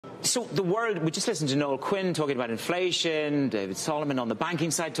So the world, we just listened to Noel Quinn talking about inflation, David Solomon on the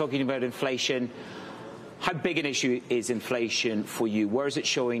banking side talking about inflation. How big an issue is inflation for you? Where is it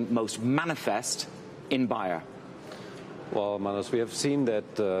showing most manifest in Bayer? Well, Manos, we have seen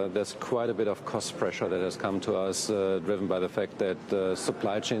that there's quite a bit of cost pressure that has come to us, driven by the fact that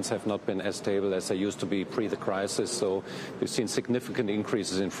supply chains have not been as stable as they used to be pre the crisis. So we've seen significant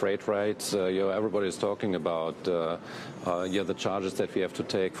increases in freight rates. Everybody is talking about the charges that we have to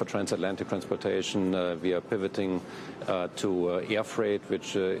take for transatlantic transportation. We are pivoting to air freight,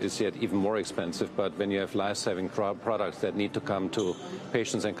 which is yet even more expensive. But when you have life-saving products that need to come to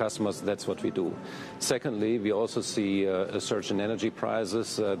patients and customers, that's what we do. Secondly, we also see a surge in energy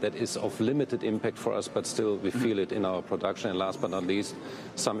prices that is of limited impact for us, but still we feel it in our production. And last but not least,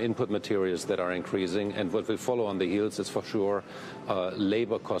 some input materials that are increasing. And what will follow on the heels is for sure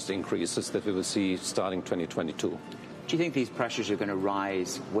labor cost increases that we will see starting 2022. Do you think these pressures are going to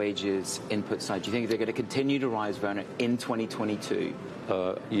rise, wages, input side? Do you think they're going to continue to rise, Werner, in 2022?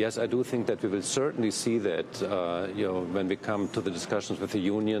 Yes, I do think that we will certainly see that, when we come to the discussions with the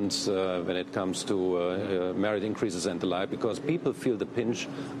unions, when it comes to merit increases and the like, because people feel the pinch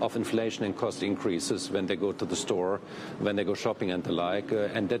of inflation and cost increases when they go to the store, when they go shopping and the like,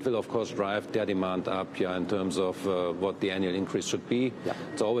 and that will, of course, drive their demand up in terms of what the annual increase should be. Yeah.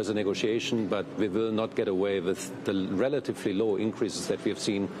 It's always a negotiation, but we will not get away with the relatively low increases that we have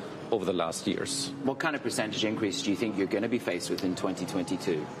seen over the last years. What kind of percentage increase do you think you're going to be faced with in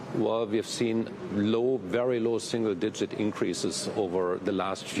 2022? Well, we have seen very low single-digit increases over the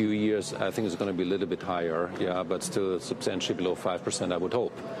last few years. I think it's going to be a little bit higher, but still substantially below 5%, I would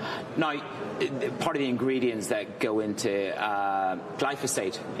hope. Now, part of the ingredients that go into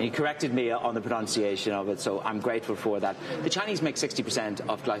glyphosate, and you corrected me on the pronunciation of it, so I'm grateful for that. The Chinese make 60%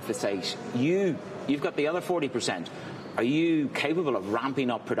 of glyphosate. You've got the other 40%. Are you capable of ramping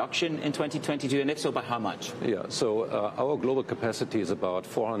up production in 2022, and if so, by how much? Yeah, so our global capacity is about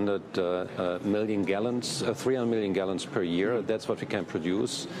 400 million gallons, 300 million gallons per year. That's what we can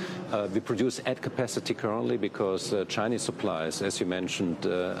produce. We produce at capacity currently because Chinese supplies, as you mentioned,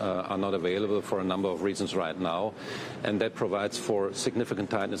 are not available for a number of reasons right now, and that provides for significant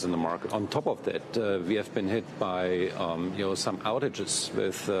tightness in the market. On top of that, we have been hit by some outages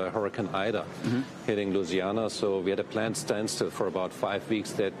with Hurricane Ida hitting Louisiana, so we had a planned standstill for about 5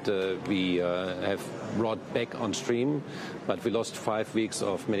 weeks that we have brought back on stream, but we lost 5 weeks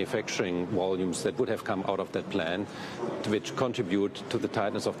of manufacturing volumes that would have come out of that plan, which contribute to the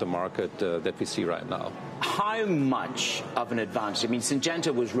tightness of the market that we see right now. How much of an advantage? I mean,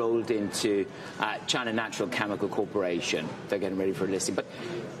 Syngenta was rolled into China Natural Chemical Corporation. They're getting ready for listing. But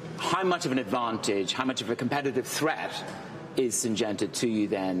how much of an advantage, how much of a competitive threat is Syngenta to you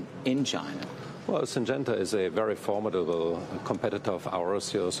then in China? Well, Syngenta is a very formidable competitor of ours,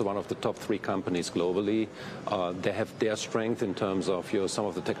 so one of the top 3 companies globally. They have their strength in terms of some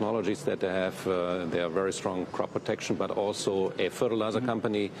of the technologies that they have. They are very strong crop protection, but also a fertilizer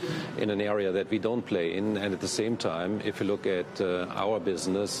company in an area that we don't play in. And at the same time, if you look at our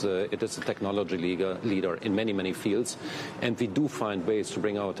business, it is a technology leader in many, many fields. And we do find ways to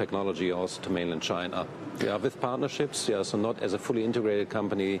bring our technology also to mainland China. With partnerships, so not as a fully integrated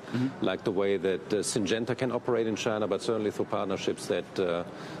company like the way that Syngenta can operate in China, but certainly through partnerships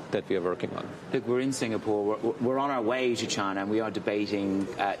that we are working on. Look, we're in Singapore. We're on our way to China, and we are debating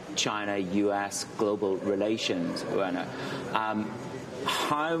China-US global relations, Werner.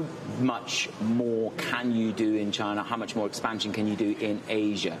 How much more can you do in China? How much more expansion can you do in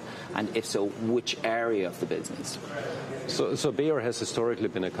Asia? And if so, which area of the business? So Bayer has historically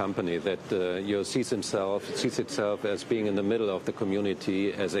been a company that sees itself as being in the middle of the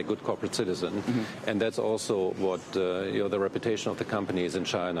community as a good corporate citizen, and that's also what the reputation of the company is in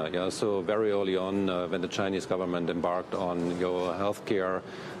China. So very early on, when the Chinese government embarked on healthcare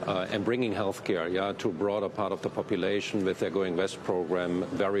and bringing healthcare to a broader part of the population with their Going West program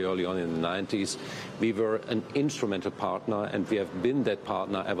very early on in the 90s, we were an instrumental partner, and we have been that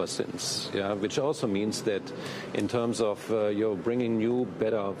partner ever since. Which also means that in terms of bringing new,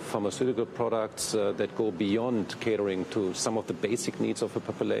 better pharmaceutical products that go beyond catering to some of the basic needs of the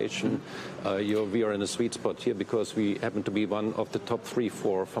population. We are in a sweet spot here because we happen to be one of the top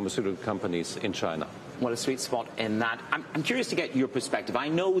 3-4 pharmaceutical companies in China. Well, a sweet spot in that. I'm curious to get your perspective. I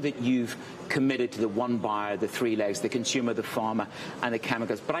know that you've committed to the one Bayer, the 3 legs, the consumer, the pharma, and the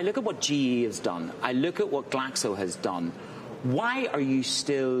chemicals. But I look at what GE has done. I look at what Glaxo has done. Why are you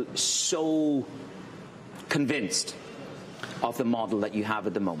still so convinced of the model that you have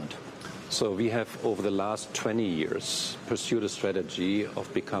at the moment? So we have, over the last 20 years, pursued a strategy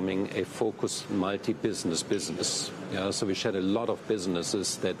of becoming a focused multi-business business. So we shed a lot of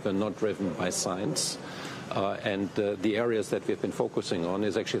businesses that were not driven by science. And the areas that we've been focusing on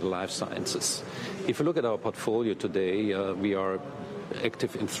is actually the life sciences. If you look at our portfolio today, we are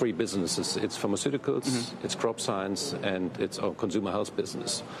active in 3 businesses. It's pharmaceuticals, it's crop science, and it's our consumer health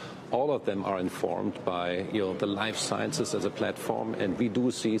business. All of them are informed by the life sciences as a platform, and we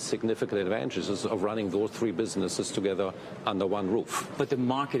do see significant advantages of running those 3 businesses together under one roof. But the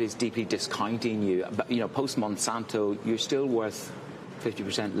market is deeply discounting you. Post Monsanto, you're still worth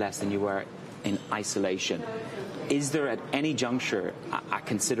 50% less than you were in isolation. Is there at any juncture a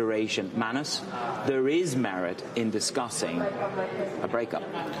consideration, Manus? There is merit in discussing a breakup.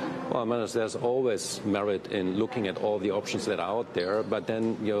 Well, Manus, there's always merit in looking at all the options that are out there, but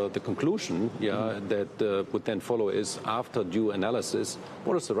then the conclusion that would then follow is, after due analysis,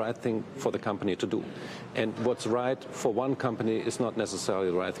 what is the right thing for the company to do? And what's right for one company is not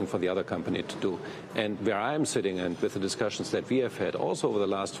necessarily the right thing for the other company to do. And where I'm sitting, and with the discussions that we have had also over the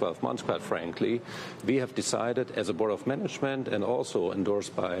last 12 months, quite frankly, we have decided as a board of management, and also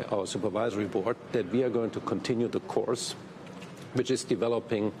endorsed by our supervisory board, that we are going to continue the course, which is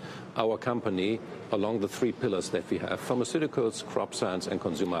developing our company along the 3 pillars that we have: pharmaceuticals, crop science, and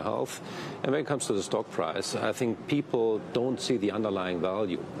consumer health. And when it comes to the stock price, I think people don't see the underlying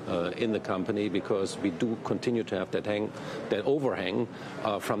value in the company, because we do continue to have that overhang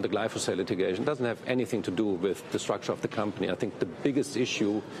from the glyphosate litigation. It doesn't have anything to do with the structure of the company. I think the biggest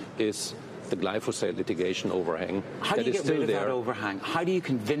issue is the glyphosate litigation overhang. How do you get rid of that overhang? How do you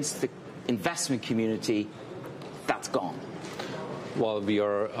convince the investment community that's gone? Well, we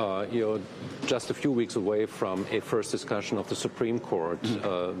are just a few weeks away from a first discussion of the Supreme Court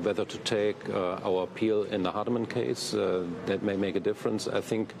whether to take our appeal in the Hardeman case. That may make a difference. I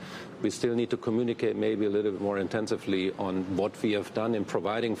think we still need to communicate maybe a little bit more intensively on what we have done in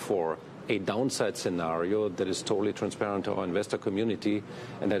providing for a downside scenario that is totally transparent to our investor community,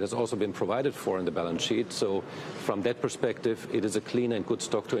 and that has also been provided for in the balance sheet. So from that perspective, it is a clean and good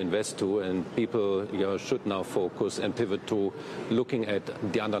stock to invest to, and people should now focus and pivot to looking at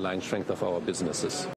the underlying strength of our businesses.